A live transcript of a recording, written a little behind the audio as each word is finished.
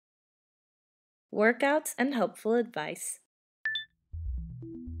workouts, and helpful advice.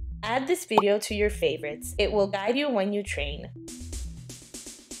 Add this video to your favorites. It will guide you when you train.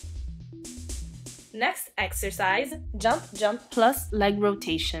 Next exercise, jump, jump plus leg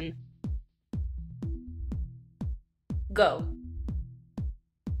rotation. Go.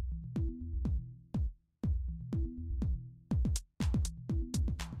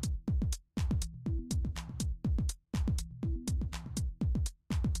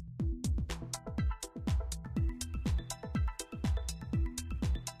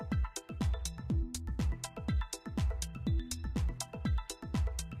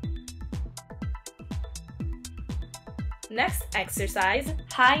 Next exercise,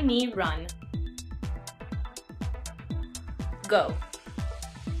 high knee run. Go.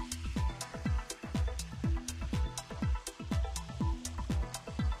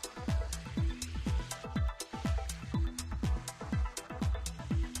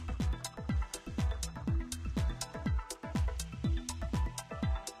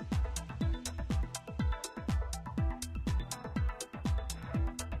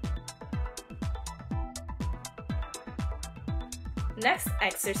 Next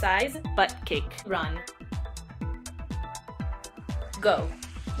exercise, butt kick run. Go.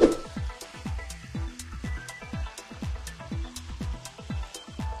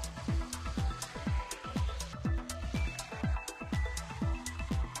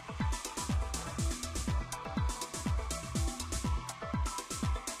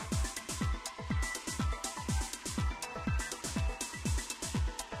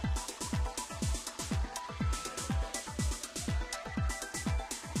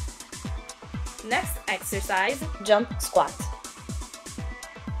 Next exercise, jump squat.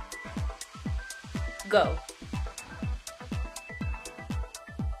 Go.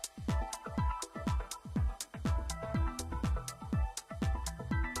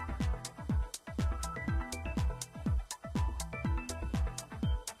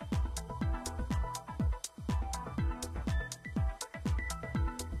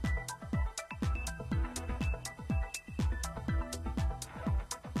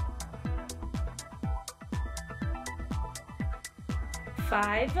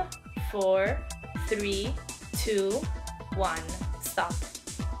 Five, 4, 3, 2, 1. Stop.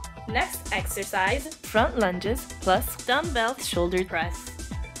 Next exercise, front lunges plus dumbbell shoulder press.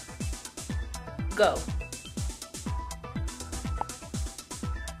 Go.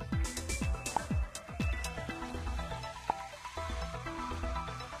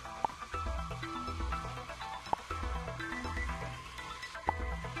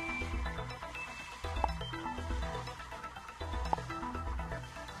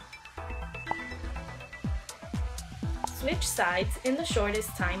 Switch sides in the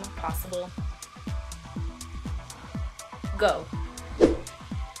shortest time possible. Go.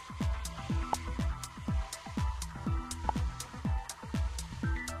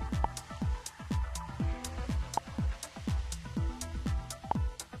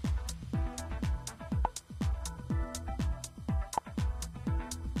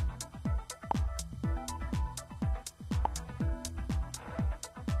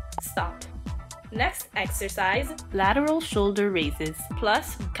 Stop. Next exercise, lateral shoulder raises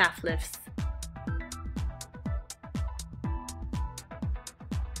plus calf lifts.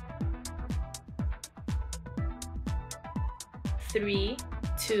 Three,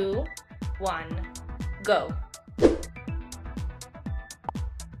 2, 1, go.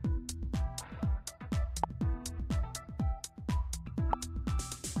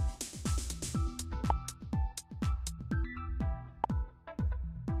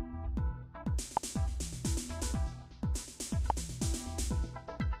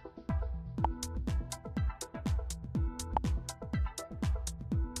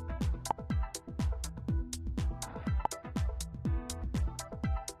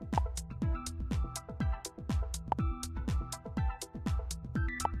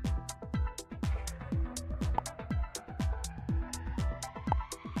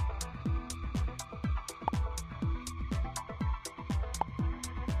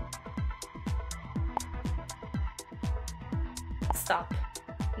 Stop.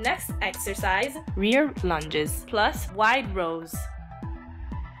 Next exercise, rear lunges plus wide rows.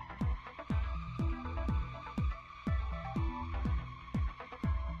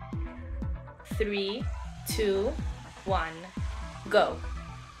 Three, 2, 1, go.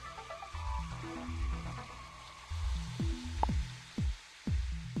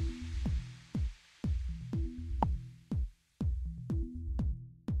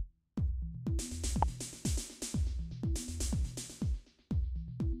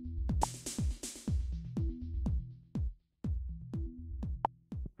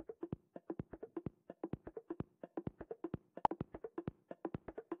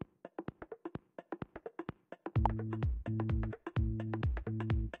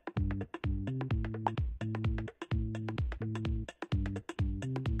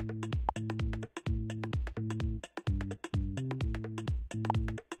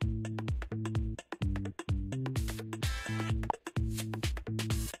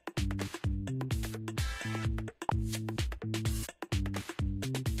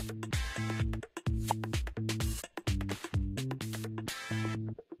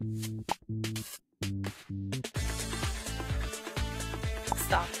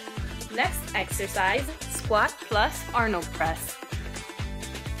 Stop. Next exercise, squat plus Arnold press.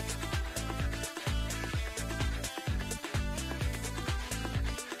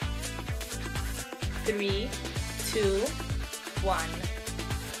 3, 2, 1,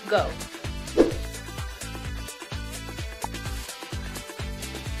 go.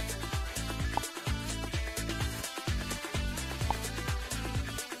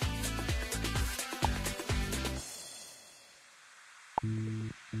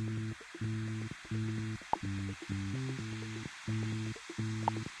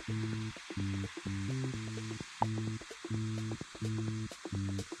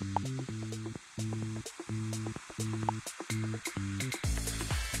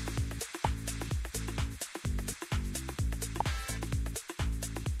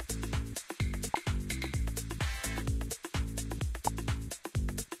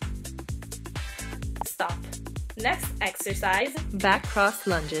 Stop. Next exercise, back cross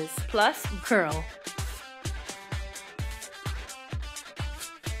lunges plus curl.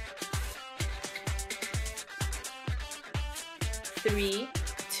 3,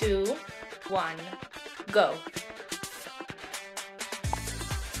 2, 1, go.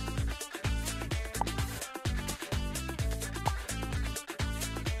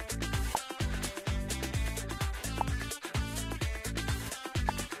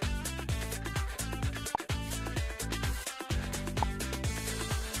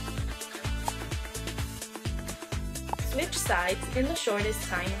 Switch sides in the shortest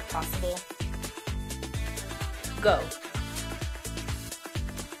time possible. Go.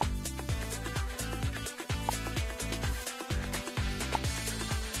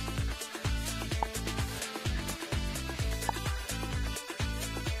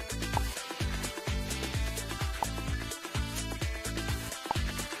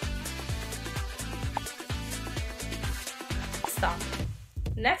 Stop.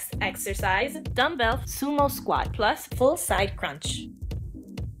 Next exercise, dumbbell sumo squat plus full side crunch.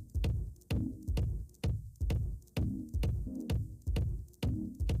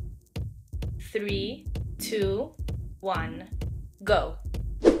 3, 2, 1, go.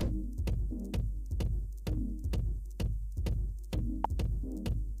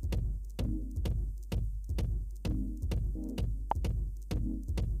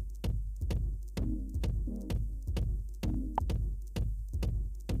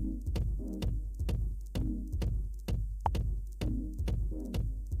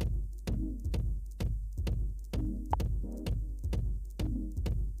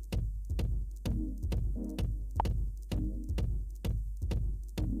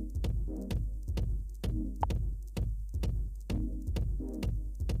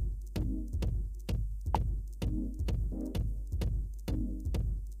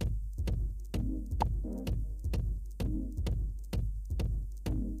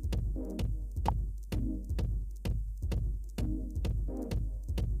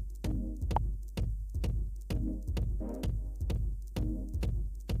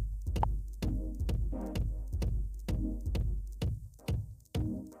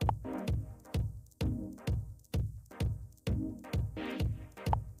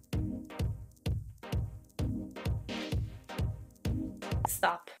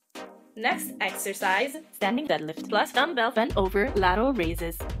 Stop. Next exercise, standing deadlift plus dumbbell bent over lateral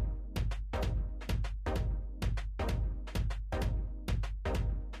raises.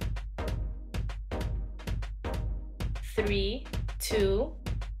 3, 2,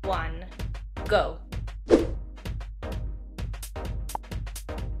 1, go.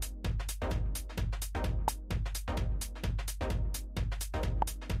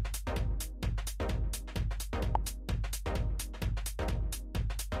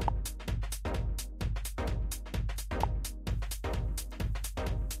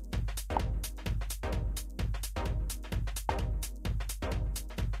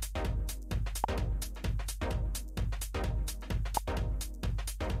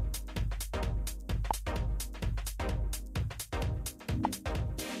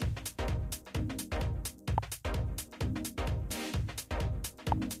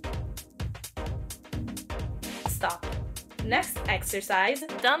 Stop. Next exercise,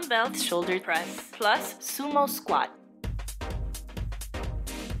 dumbbell shoulder press plus sumo squat.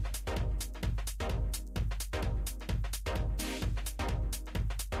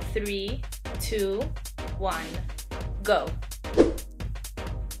 3, 2, 1, go.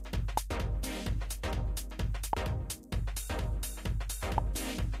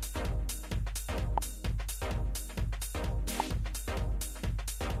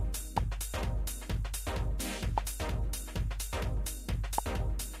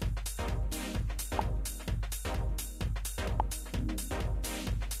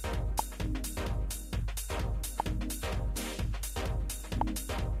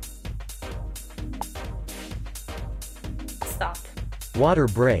 Stop. Water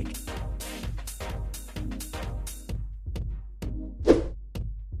break.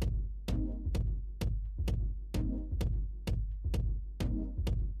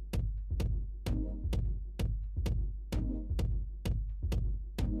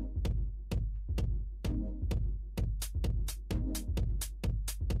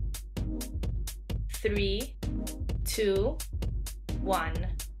 Three, two, one,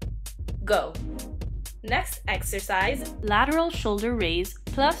 go. Next exercise, lateral shoulder raise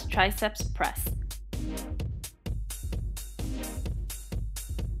plus triceps press.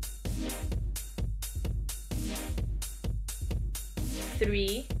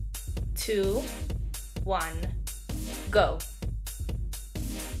 Three, two, one, go.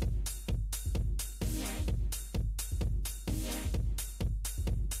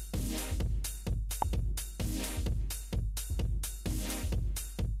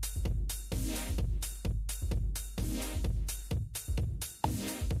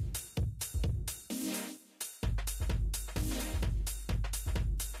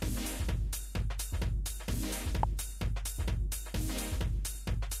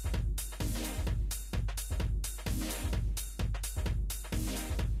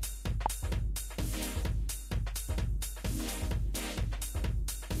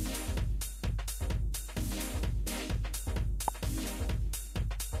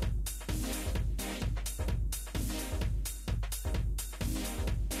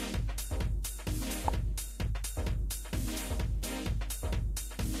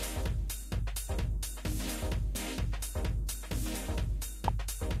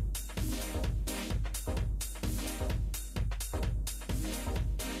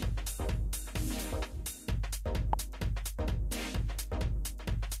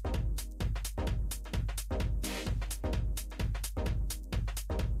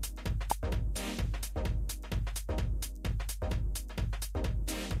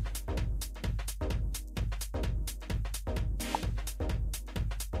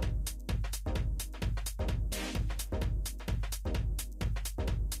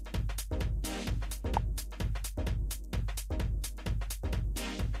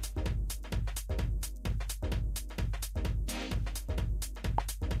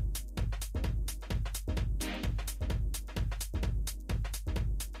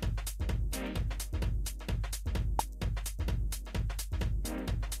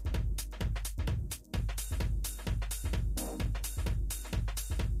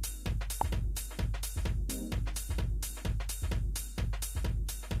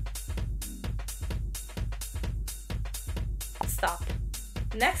 Stop.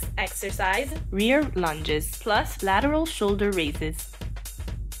 Next exercise, rear lunges plus lateral shoulder raises.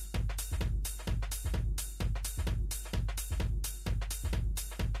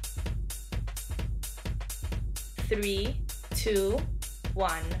 Three, two,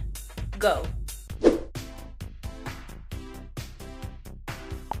 one, go.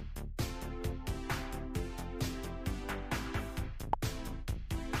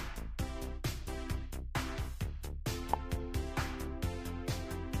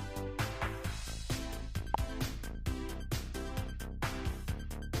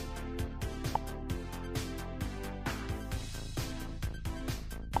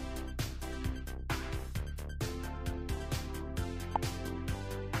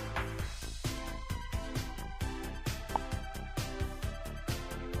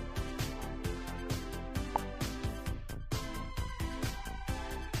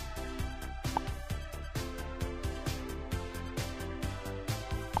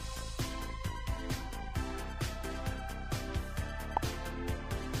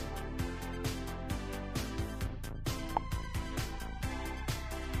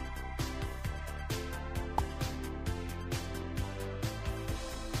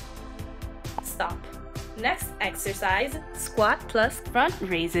 Stop. Next exercise, squat plus front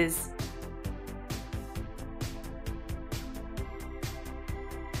raises.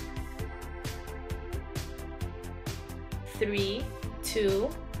 Three, two,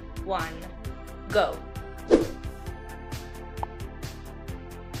 one, go.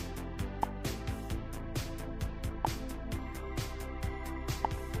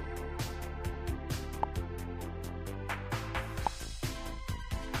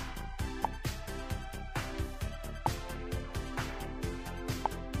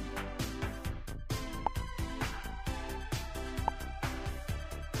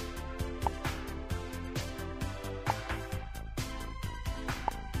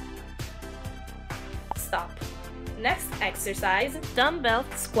 Stop. Next exercise, dumbbell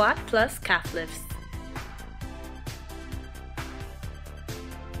squat plus calf lifts.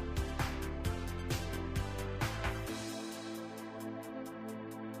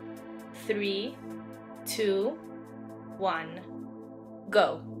 3, 2, 1,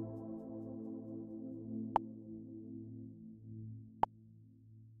 go.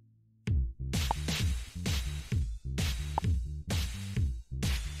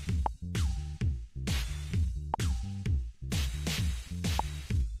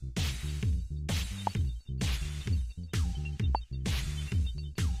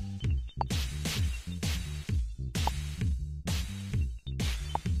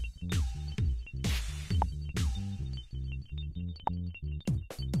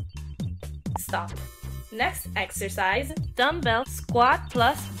 Stop. Next exercise, dumbbell squat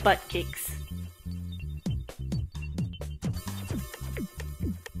plus butt kicks.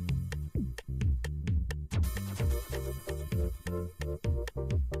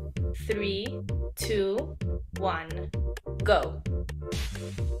 Three, 2, 1, go.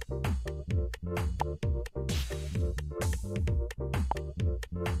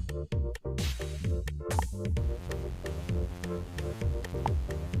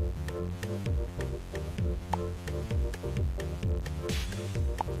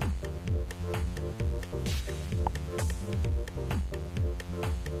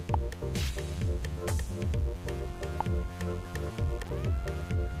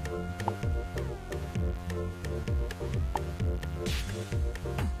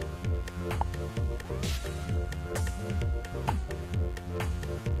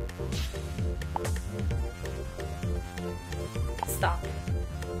 Stop.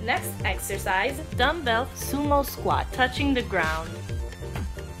 Next exercise, dumbbell sumo squat, touching the ground.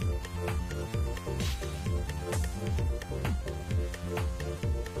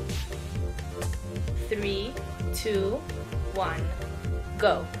 Three, 2, 1,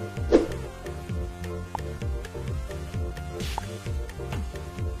 go.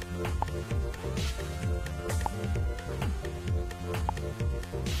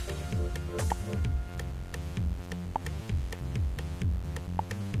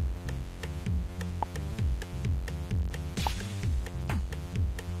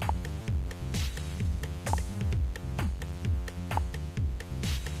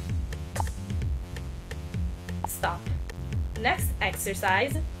 Stop. Next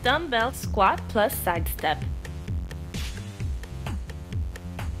exercise, dumbbell squat plus side step.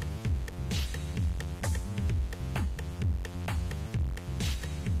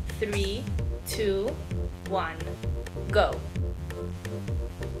 Three, 2, 1, go.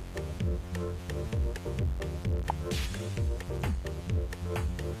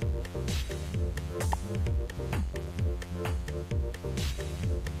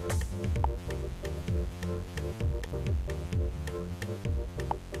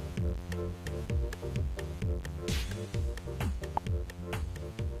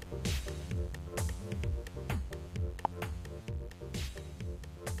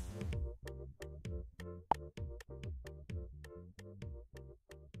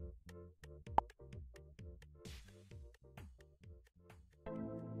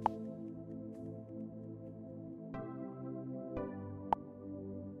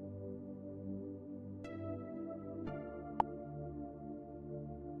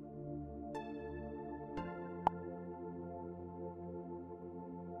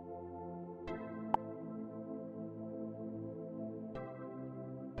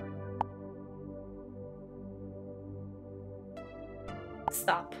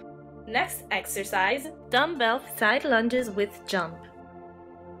 Stop. Next exercise, dumbbell side lunges with jump.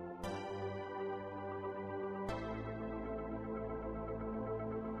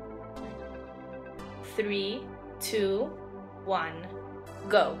 Three, 2, 1,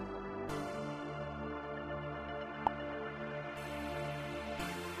 go.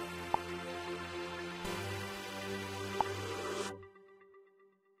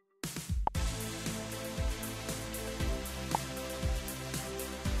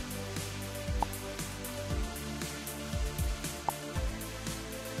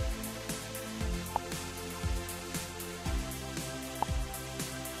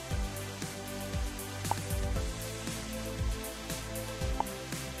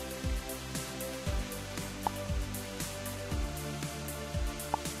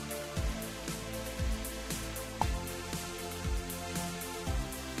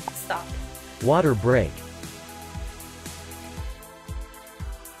 Stop. Water break.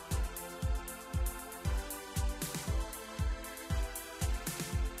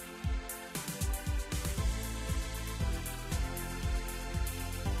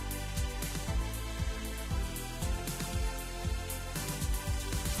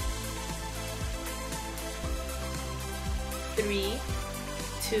 Three,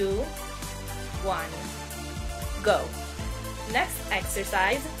 2, 1, go. Next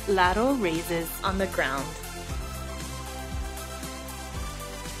exercise, lateral raises on the ground.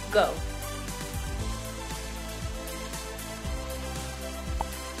 Go.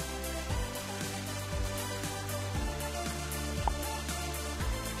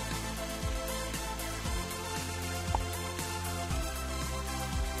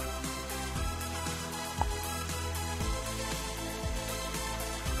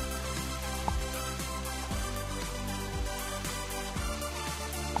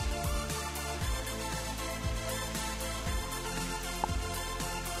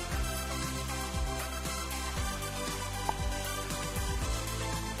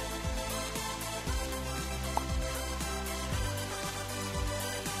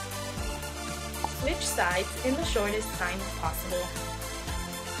 Switch sides in the shortest time possible.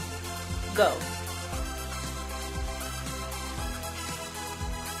 Go.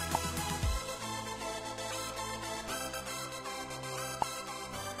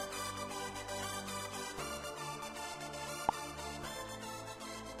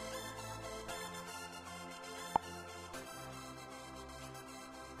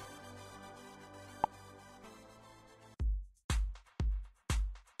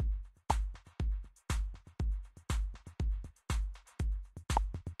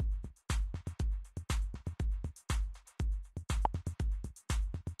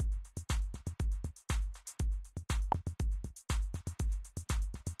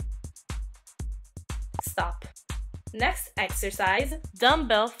 Stop. Next exercise,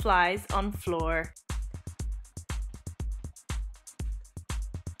 dumbbell flies on floor.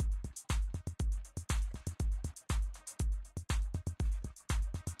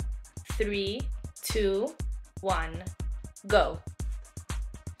 3, 2, 1, go.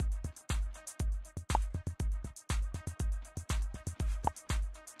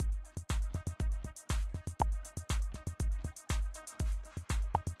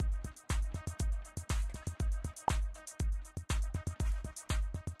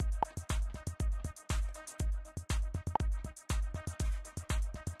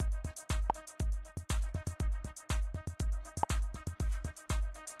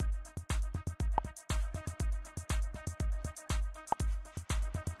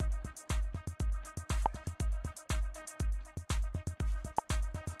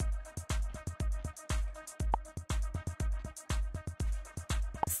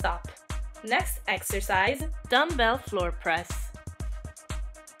 Stop. Next exercise, dumbbell floor press.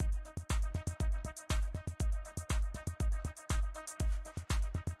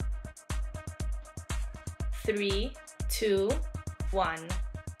 3, 2, 1,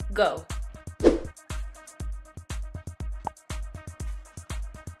 go.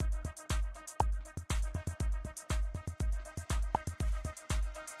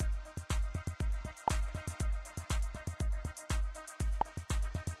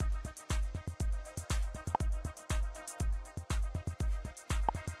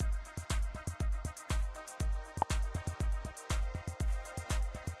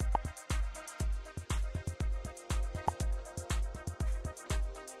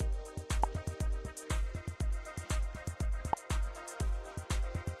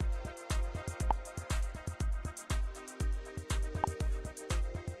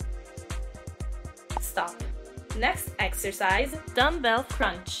 Stop. Next exercise, dumbbell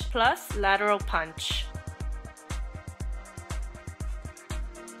crunch plus lateral punch.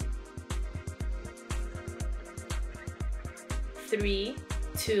 3,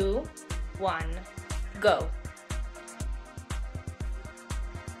 2, 1, go.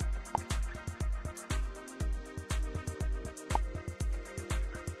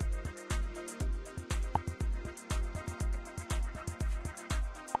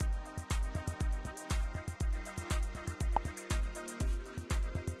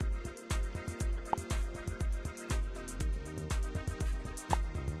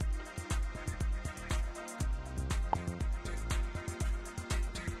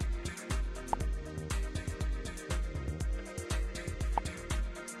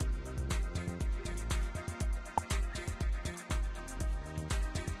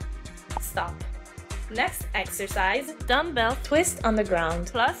 Stop. Next exercise, dumbbell twist on the ground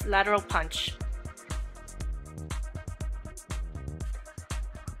plus lateral punch.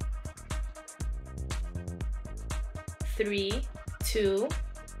 3, 2,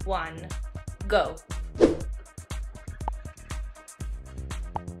 1, go.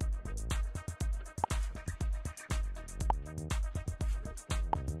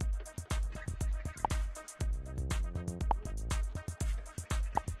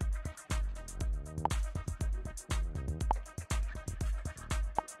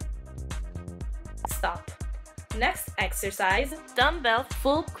 Stop. Next exercise, dumbbell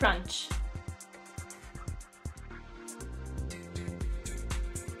full crunch.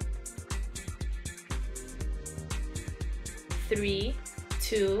 3,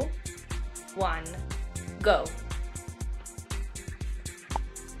 2, 1, go.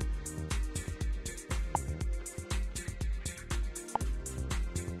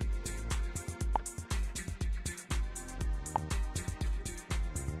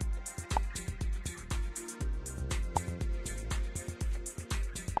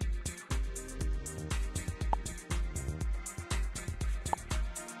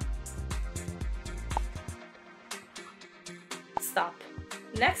 Stop.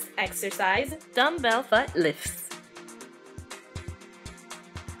 Next exercise, dumbbell butt lifts.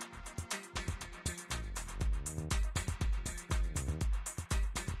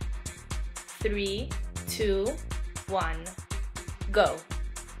 3, 2, 1, go.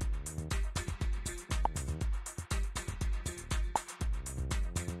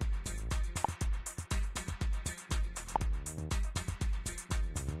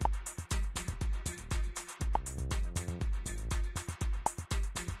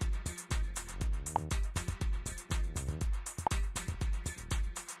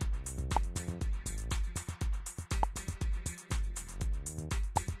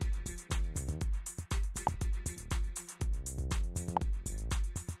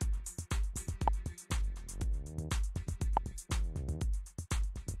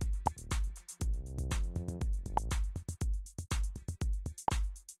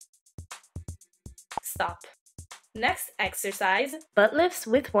 Stop. Next exercise, butt lifts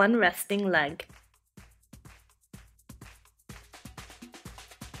with one resting leg.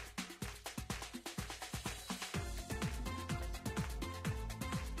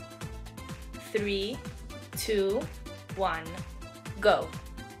 3, 2, 1, go.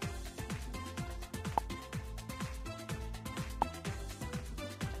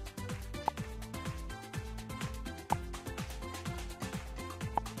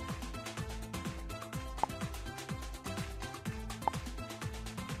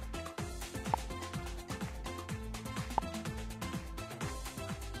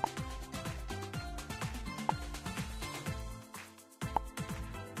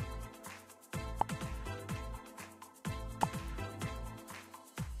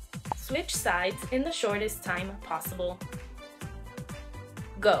 Switch sides in the shortest time possible.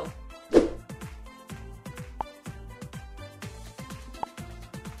 Go.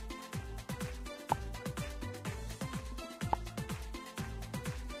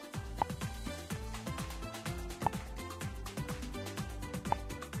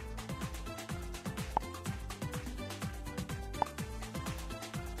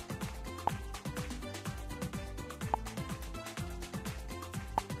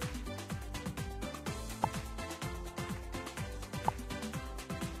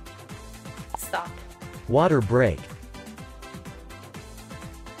 Stop. Water break.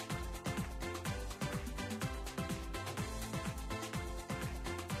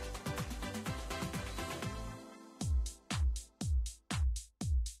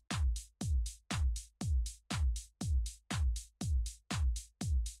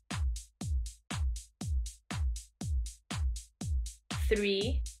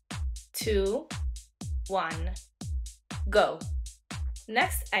 Three, 2, 1, go.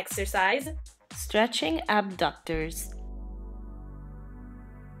 Next exercise, stretching abductors.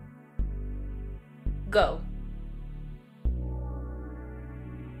 Go.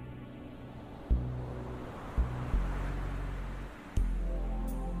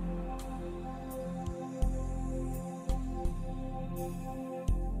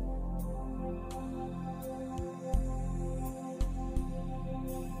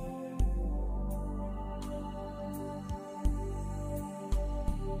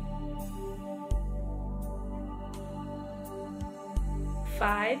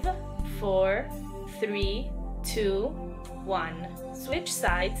 Five, 4, 3, 2, 1. Switch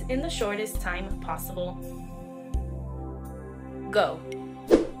sides in the shortest time possible. Go.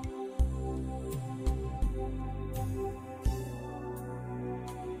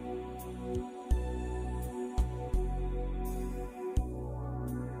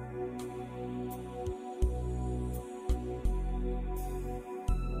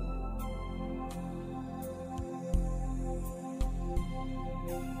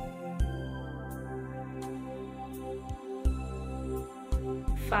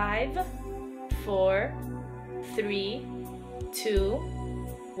 Five, 4, 3, 2,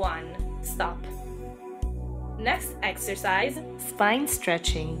 1. Stop. Next exercise, spine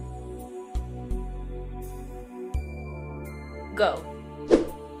stretching. Go.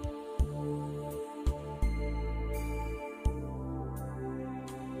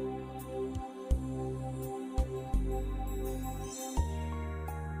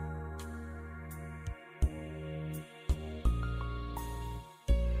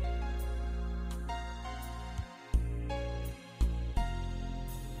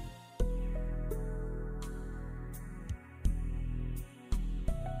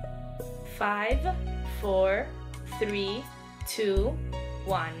 5, 4, 3, 2,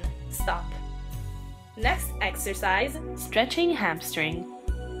 1. Stop. Next exercise, stretching hamstring.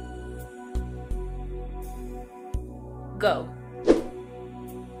 Go.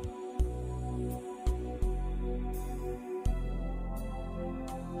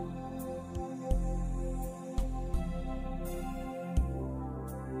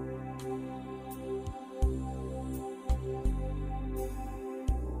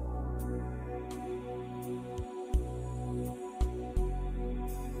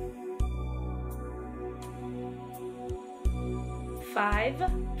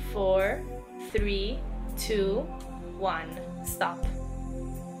 5, 4, 3, 2, 1. Stop.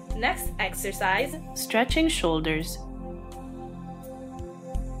 Next exercise, stretching shoulders.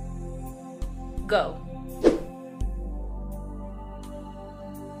 Go.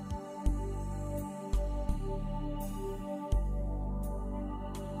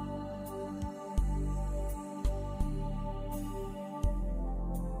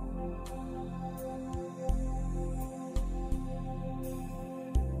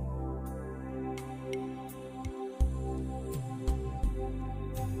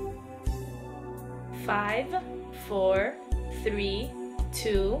 5, 4, 3,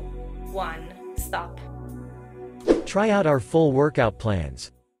 2, 1. Stop. Try out our full workout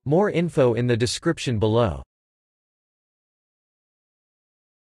plans. More info in the description below.